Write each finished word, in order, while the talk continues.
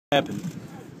Happened.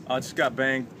 I just got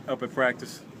banged up at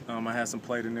practice. I had some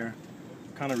plate in there.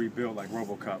 Kind of rebuilt like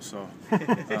RoboCop, so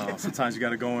sometimes you got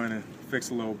to go in and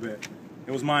fix a little bit.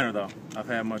 It was minor though. I've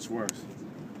had much worse.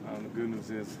 The good news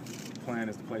is the plan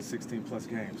is to play 16 plus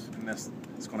games, and it's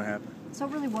going to happen. So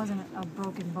it really wasn't a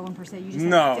broken bone per se? You just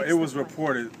No, it was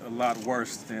reported a lot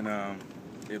worse than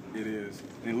it is.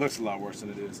 And it looks a lot worse than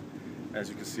it is. As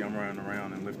you can see, I'm running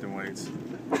around and lifting weights.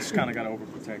 Just kind of got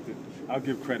overprotected. I'll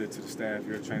give credit to the staff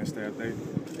here, training staff.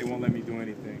 They won't let me do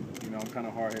anything. You know, I'm kind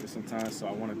of hard-headed sometimes, so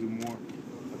I want to do more.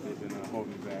 But they've been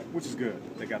holding me back, which is good.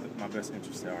 They got my best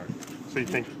interest at heart. So you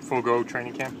think full go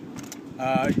training camp?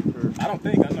 I don't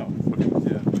think. I know.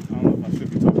 Yeah, I don't know if I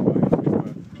should be talking about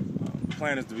injuries, but the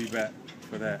plan is to be back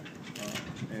for that,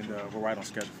 and we're right on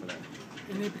schedule for that.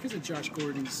 And Nate, because of Josh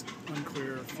Gordon's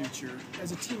unclear future,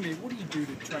 as a teammate, what do you do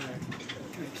to try to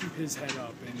kind of keep his head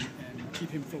up and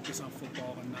keep him focused on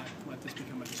football and not let this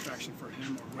become a distraction for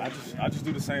him? Or I just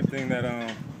do the same thing that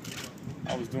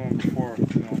I was doing before,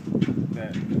 you know,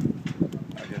 that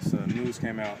I guess news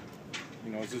came out.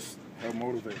 You know, it's just help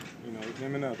motivate, you know,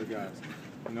 him and other guys.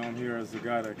 You know, I'm here as the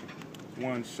guy that can,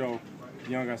 one, show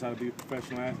young guys how to be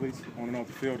professional athletes on and off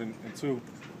the field, and two,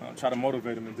 try to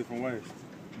motivate them in different ways.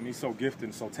 I mean, he's so gifted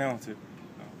and so talented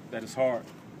that it's hard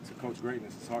to coach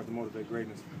greatness. It's hard to motivate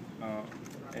greatness.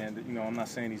 And, you know, I'm not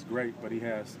saying he's great, but he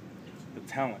has the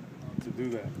talent to do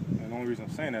that. And the only reason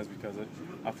I'm saying that is because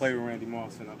I played with Randy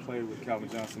Moss and I played with Calvin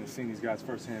Johnson and seen these guys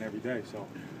firsthand every day. So,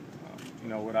 you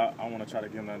know, what I want to try to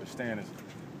get him to understand is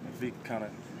if he kind of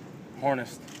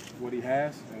harnessed what he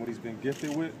has and what he's been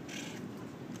gifted with,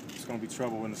 it's going to be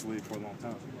trouble in this league for a long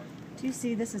time. Do you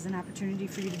see this as an opportunity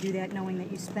for you to do that, knowing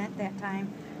that you spent that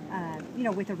time, you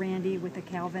know, with a Randy, with a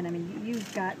Calvin? I mean,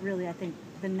 you've got really, I think,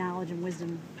 the knowledge and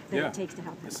wisdom that it takes to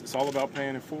help them. It's all about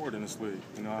paying it forward in this league.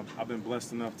 You know, I've been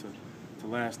blessed enough to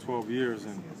last 12 years,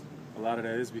 and a lot of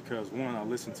that is because, one, I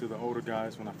listened to the older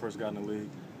guys when I first got in the league,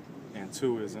 and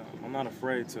two is I'm not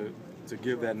afraid to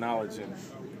give that knowledge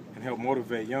and help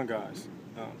motivate young guys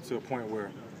to a point where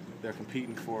they're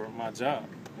competing for my job.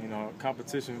 You know,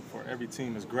 competition for every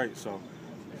team is great, so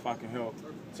if I can help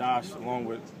Josh along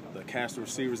with the cast of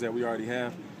receivers that we already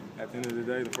have, at the end of the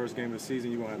day, the first game of the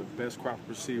season, you're going to have the best crop of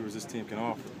receivers this team can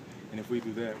offer. And if we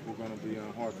do that, we're going to be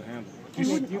hard to handle.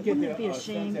 Wouldn't it be a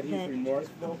shame that he's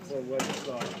remorseful for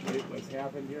what's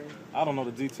happened here? I don't know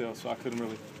the details, so I couldn't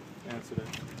really answer that.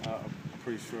 I'm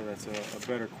pretty sure that's a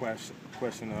better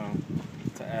question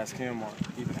to ask him or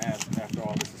even ask after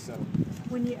all this is settled.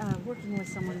 When you're working with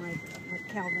someone like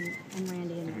Calvin and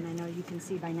Randy, and I know you can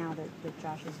see by now that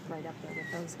Josh is right up there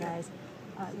with those guys,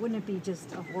 wouldn't it be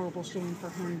just a horrible shame for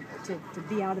him to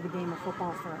be out of the game of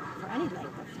football for any length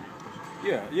of time?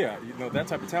 Yeah. You know, that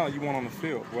type of talent you want on the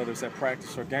field, whether it's at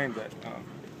practice or game day.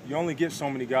 You only get so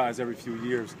many guys every few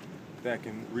years that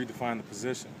can redefine the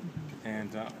position.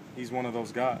 And he's one of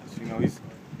those guys. You know,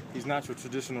 he's not your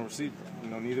traditional receiver. You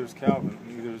know, neither is Calvin,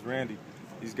 neither is Randy.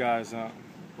 These guys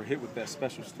were hit with that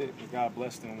special stick, and God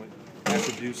blessed them with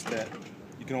attributes that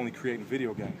you can only create in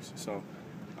video games. So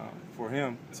for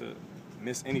him to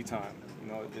miss any time,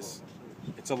 you know,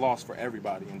 it's a loss for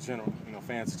everybody in general, you know,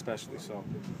 fans especially. So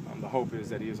the hope is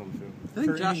that he is on the field. I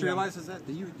think Josh realizes that.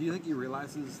 Do you think he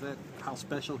realizes that how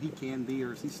special he can be,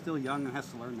 or is he still young and has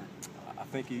to learn that? I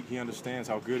think he understands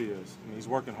how good he is. I mean, he's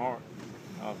working hard.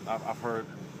 I've heard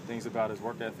things about his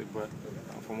work ethic, but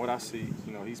from what I see,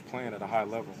 you know, he's playing at a high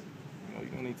level. You know, you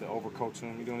don't need to overcoach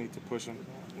him. You don't need to push him.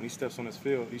 When he steps on his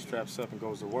field, he straps up and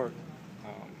goes to work.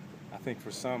 I think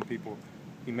for some people,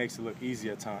 he makes it look easy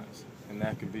at times, and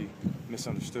that can be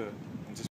misunderstood.